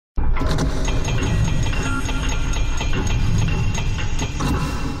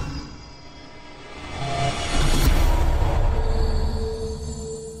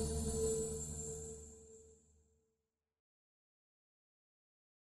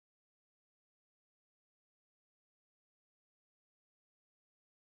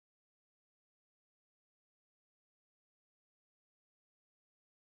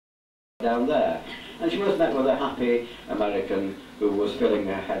down there. And she was met with a happy American who was filling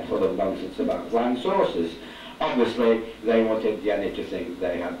her head full of nonsense about flying saucers. Obviously, they wanted Jenny to think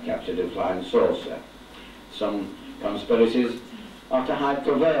they had captured a flying saucer. Some conspiracies are to hide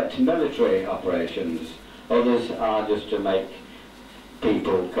covert military operations. Others are just to make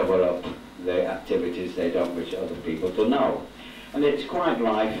people cover up the activities they don't wish other people to know. And it's quite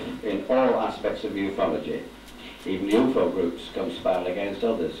rife in all aspects of ufology. Even UFO groups conspire against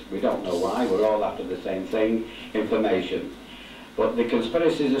others. We don't know why, we're all after the same thing, information. But the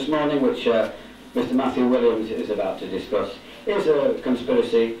conspiracies this morning, which Mr. Matthew Williams is about to discuss, is a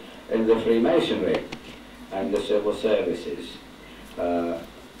conspiracy in the Freemasonry and the civil services.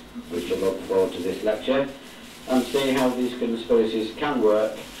 We shall look forward to this lecture and see how these conspiracies can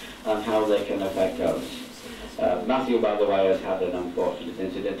work and how they can affect us. Matthew, by the way, has had an unfortunate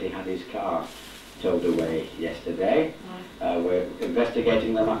incident. He had his car towed away yesterday. We're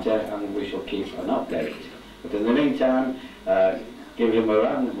investigating the matter and we shall keep an update. But in the meantime, give him a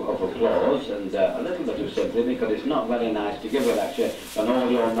round of applause and a little bit of sympathy, because it's not very nice to give a lecture and all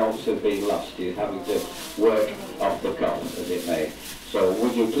your notes have been lost. You're having to work off the cuff, as it may. So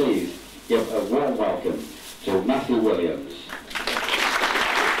would you please give a warm welcome to Matthew Williams.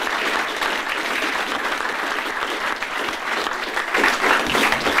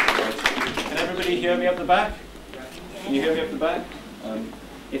 Hear me up the back? Can you hear me up the back?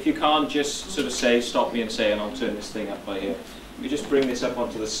 If you can't, just sort of stop me and say, and I'll turn this thing up by here. Let me just bring this up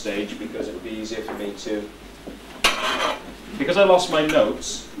onto the stage because it'll be easier for me to... Because I lost my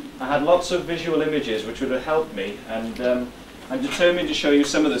notes, I had lots of visual images which would have helped me, and I'm determined to show you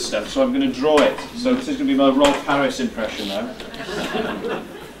some of this stuff, so I'm going to draw it. So this is going to be my Rolf Harris impression now.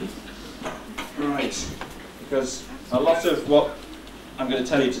 Right. Because a lot of what I'm going to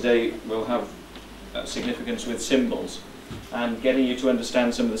tell you today will have significance with symbols, and getting you to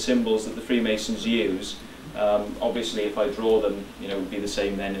understand some of the symbols that the Freemasons use. Obviously, if I draw them, you know, it would be the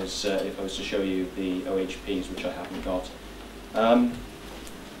same then as if I was to show you the OHPs, which I haven't got. Right.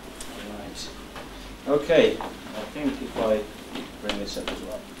 Okay. I think if I bring this up as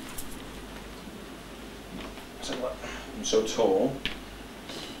well. So I'm so tall,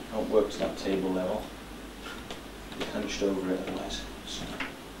 I can't work to that table level. Be hunched over it otherwise. So,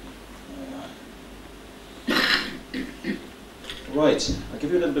 right, I'll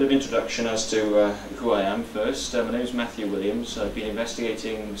give you a little bit of introduction as to who I am first. My name is Matthew Williams. I've been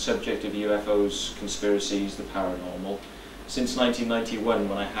investigating the subject of UFOs, conspiracies, the paranormal, since 1991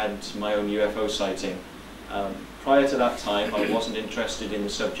 when I had my own UFO sighting. Prior to that time, I wasn't interested in the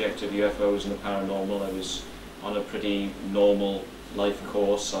subject of UFOs and the paranormal. I was on a pretty normal life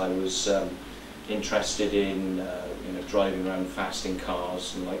course. I was interested in you know, driving around fast in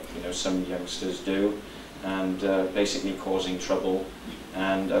cars, like you know some youngsters do, and basically causing trouble.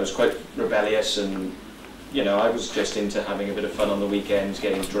 And I was quite rebellious, and you know I was just into having a bit of fun on the weekends,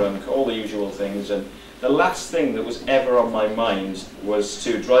 getting drunk, all the usual things. And the last thing that was ever on my mind was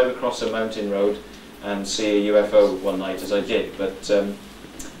to drive across a mountain road and see a UFO one night, as I did. But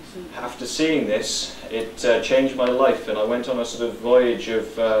after seeing this, it changed my life, and I went on a sort of voyage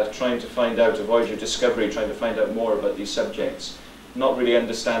of trying to find out, a voyage of discovery, trying to find out more about these subjects, not really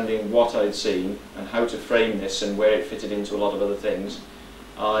understanding what I'd seen and how to frame this and where it fitted into a lot of other things.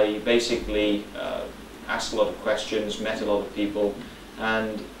 I basically asked a lot of questions, met a lot of people,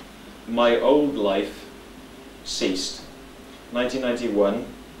 and my old life ceased. 1991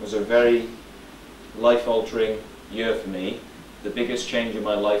 was a very life-altering year for me, the biggest change in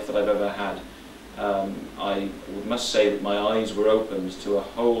my life that I've ever had. I must say that my eyes were opened to a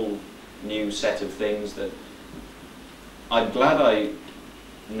whole new set of things that I'm glad I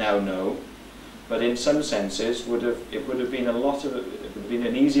now know, but in some senses it would have been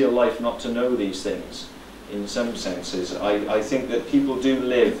an easier life not to know these things. In some senses, I think that people do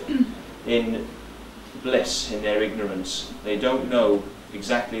live in bliss in their ignorance. They don't know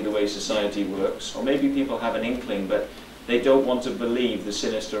exactly the way society works, or maybe people have an inkling, but they don't want to believe the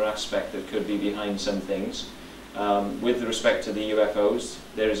sinister aspect that could be behind some things. With respect to the UFOs,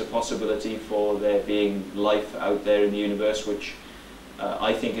 there is a possibility for there being life out there in the universe, which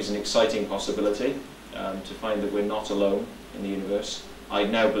I think is an exciting possibility, to find that we're not alone in the universe. I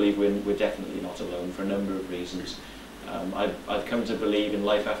now believe we're definitely not alone for a number of reasons. I've come to believe in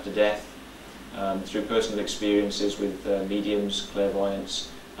life after death through personal experiences with mediums, clairvoyants.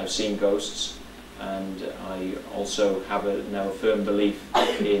 I've seen ghosts. And I also have now a firm belief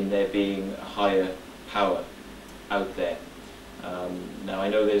in there being a higher power out there. Now I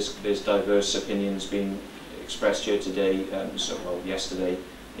know there's diverse opinions being expressed here today, yesterday,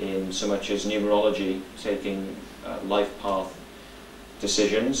 in so much as numerology taking life path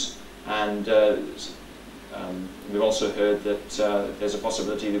decisions. And we've also heard that there's a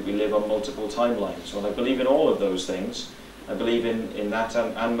possibility that we live on multiple timelines. Well, I believe in all of those things. I believe in that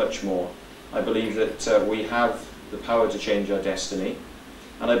and much more. I believe that we have the power to change our destiny.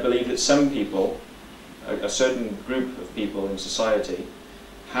 And I believe that some people, a certain group of people in society,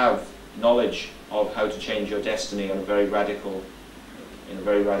 have knowledge of how to change your destiny on a very radical, in a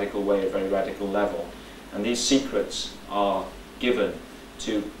very radical way, a very radical level. And these secrets are given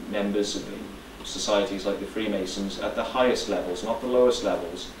to members of societies like the Freemasons at the highest levels, not the lowest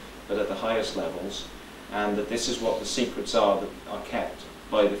levels, but at the highest levels, and that this is what the secrets are that are kept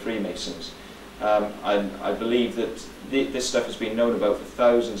by the Freemasons. I believe that this stuff has been known about for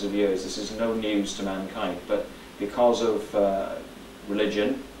thousands of years. This is no news to mankind, but because of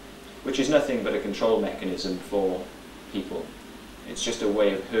religion, which is nothing but a control mechanism for people. It's just a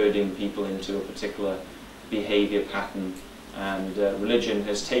way of herding people into a particular behavior pattern, and religion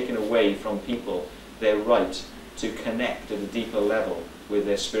has taken away from people their right to connect at a deeper level with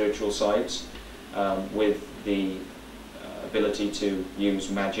their spiritual sides, with the ability to use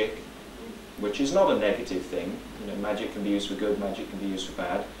magic, which is not a negative thing. You know, magic can be used for good, magic can be used for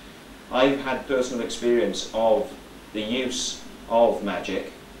bad. I've had personal experience of the use of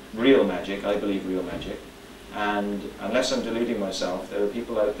magic, real magic, I believe real magic, and unless I'm deluding myself, there are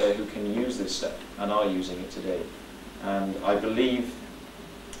people out there who can use this stuff and are using it today. And I believe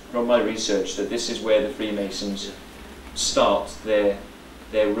from my research that this is where the Freemasons start their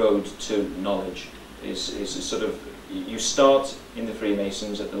road to knowledge. Is a sort of, you start in the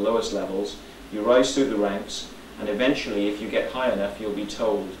Freemasons at the lowest levels, you rise through the ranks, and eventually, if you get high enough, you'll be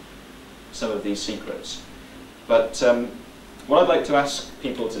told some of these secrets. But what I'd like to ask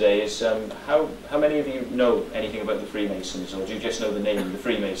people today is, how many of you know anything about the Freemasons, or do you just know the name, the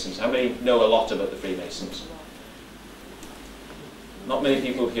Freemasons? How many know a lot about the Freemasons? Not many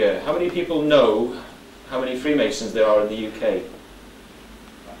people here. How many people know how many Freemasons there are in the UK?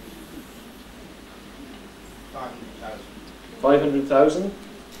 500,000? Do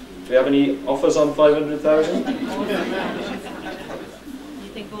we have any offers on 500,000? You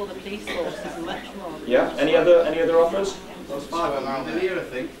think all the police forces are much more? Yeah. Any other offers? There's 5 around here, I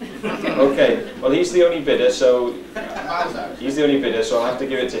think. Okay. Well, he's the only bidder, so he's the only bidder, so I'll have to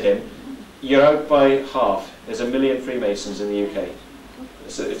give it to him. You're out by half. There's 1 million Freemasons in the UK.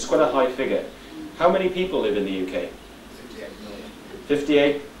 So it's quite a high figure. How many people live in the UK? 58 million.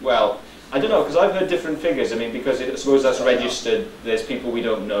 58? Well, I don't know, because I've heard different figures. I mean, because I suppose that's registered. There's people we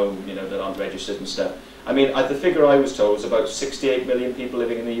don't know, you know, that aren't registered and stuff. I mean, the figure I was told was about 68 million people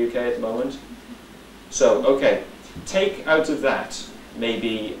living in the UK at the moment. So, okay, take out of that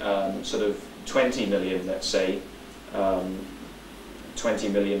maybe sort of 20 million, let's say, 20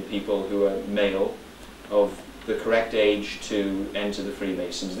 million people who are male of the correct age to enter the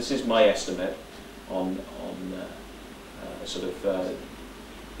Freemasons. This is my estimate on sort of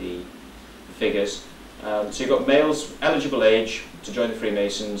the figures. So you've got males, eligible age to join the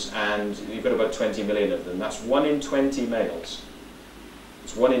Freemasons, and you've got about 20 million of them. That's 1 in 20 males.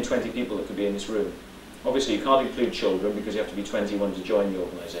 It's 1 in 20 people that could be in this room. Obviously you can't include children because you have to be 21 to join the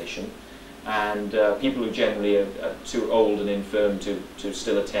organisation, and people who generally are too old and infirm to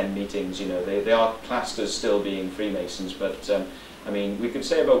still attend meetings, you know, they are classed as still being Freemasons, but I mean, we could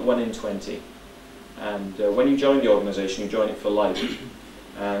say about 1 in 20. And when you join the organisation, you join it for life.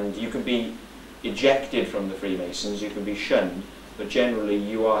 And you can be ejected from the Freemasons, you can be shunned, but generally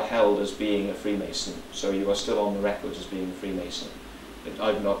you are held as being a Freemason, so you are still on the record as being a Freemason. But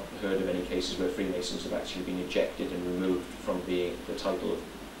I've not heard of any cases where Freemasons have actually been ejected and removed from being the title of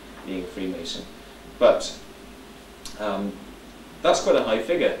being a Freemason. But that's quite a high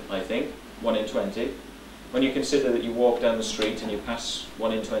figure, I think, 1 in 20. When you consider that you walk down the street and you pass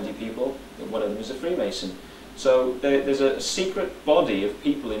 1 in 20 people, that one of them is a Freemason. So there's a secret body of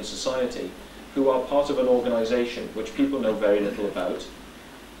people in society who are part of an organisation which people know very little about.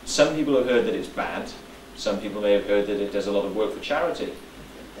 Some people have heard that it's bad. Some people may have heard that it does a lot of work for charity.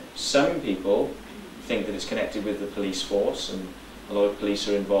 Some people think that it's connected with the police force, and a lot of police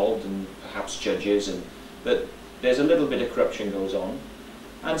are involved, and perhaps judges, and that there's a little bit of corruption goes on.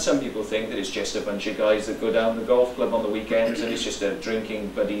 And some people think that it's just a bunch of guys that go down the golf club on the weekends, and it's just a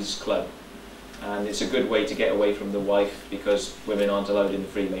drinking buddies club. And it's a good way to get away from the wife, because women aren't allowed in the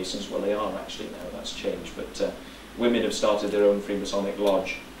Freemasons. Well, they are actually now, that's changed. But women have started their own Freemasonic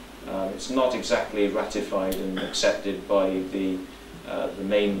lodge. It's not exactly ratified and accepted by the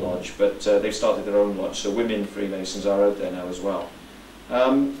main lodge, but they've started their own lodge. So women Freemasons are out there now as well.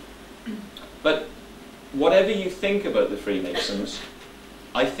 But whatever you think about the Freemasons,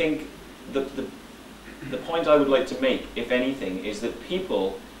 I think the point I would like to make, if anything, is that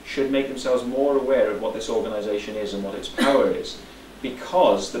people should make themselves more aware of what this organisation is and what its power is,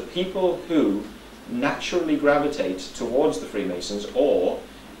 because the people who naturally gravitate towards the Freemasons, or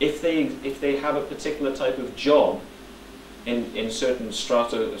if they have a particular type of job in certain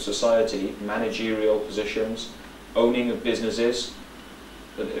strata of society, managerial positions, owning of businesses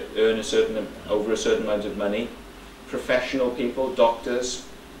that earn over a certain amount of money, professional people, doctors,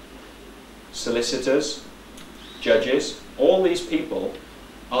 solicitors, judges, all these people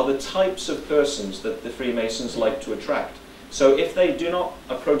are the types of persons that the Freemasons like to attract. So if they do not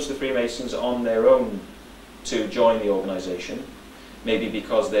approach the Freemasons on their own to join the organisation, maybe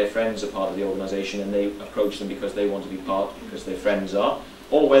because their friends are part of the organisation and they approach them because they want to be part, because their friends are,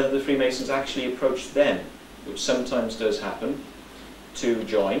 or whether the Freemasons actually approach them, which sometimes does happen, to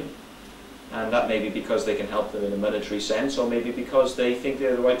join, and that may be because they can help them in a monetary sense, or maybe because they think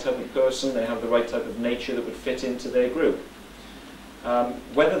they're the right type of person, they have the right type of nature that would fit into their group.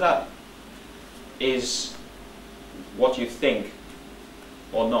 Whether that is what you think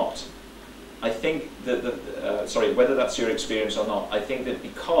or not, I think that, whether that's your experience or not, I think that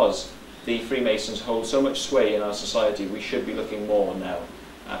because the Freemasons hold so much sway in our society, we should be looking more now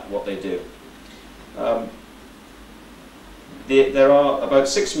at what they do. There are about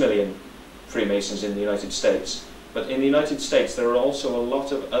 6 million Freemasons in the United States, but in the United States there are also a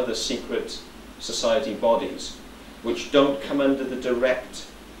lot of other secret society bodies which don't come under the direct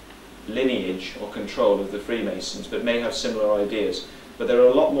lineage or control of the Freemasons, but may have similar ideas. But there are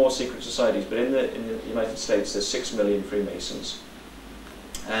a lot more secret societies, but in the United States there's 6 million Freemasons.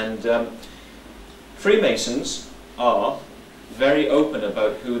 And Freemasons are very open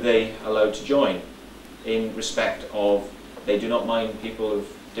about who they allow to join, in respect of they do not mind people of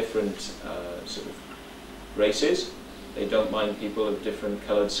different sort of races, they don't mind people of different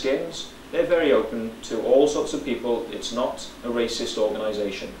coloured skins. They're very open to all sorts of people. It's not a racist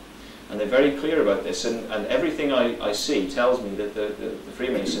organisation. And they're very clear about this, and everything I see tells me that the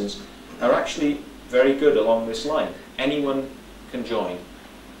Freemasons are actually very good along this line. Anyone can join.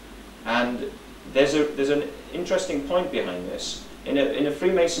 And there's an interesting point behind this. In a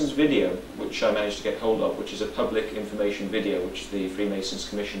Freemasons video, which I managed to get hold of, which is a public information video, which the Freemasons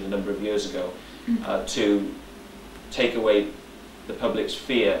commissioned a number of years ago, to take away the public's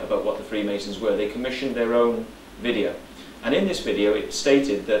fear about what the Freemasons were. They commissioned their own video. And in this video it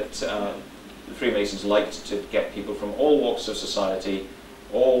stated that the Freemasons liked to get people from all walks of society,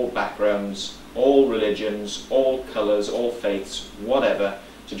 all backgrounds, all religions, all colours, all faiths, whatever,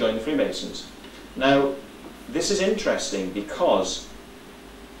 to join the Freemasons. Now, this is interesting because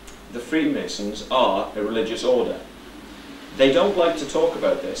the Freemasons are a religious order. They don't like to talk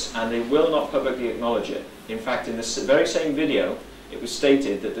about this, and they will not publicly acknowledge it. In fact, in this very same video, it was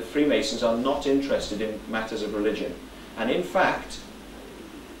stated that the Freemasons are not interested in matters of religion. And in fact,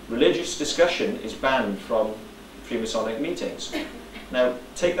 religious discussion is banned from Freemasonic meetings. Now,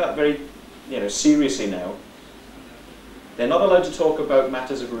 take that very seriously now. They're not allowed to talk about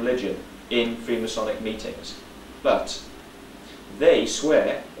matters of religion in Freemasonic meetings, but they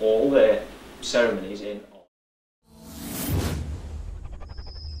swear all their ceremonies in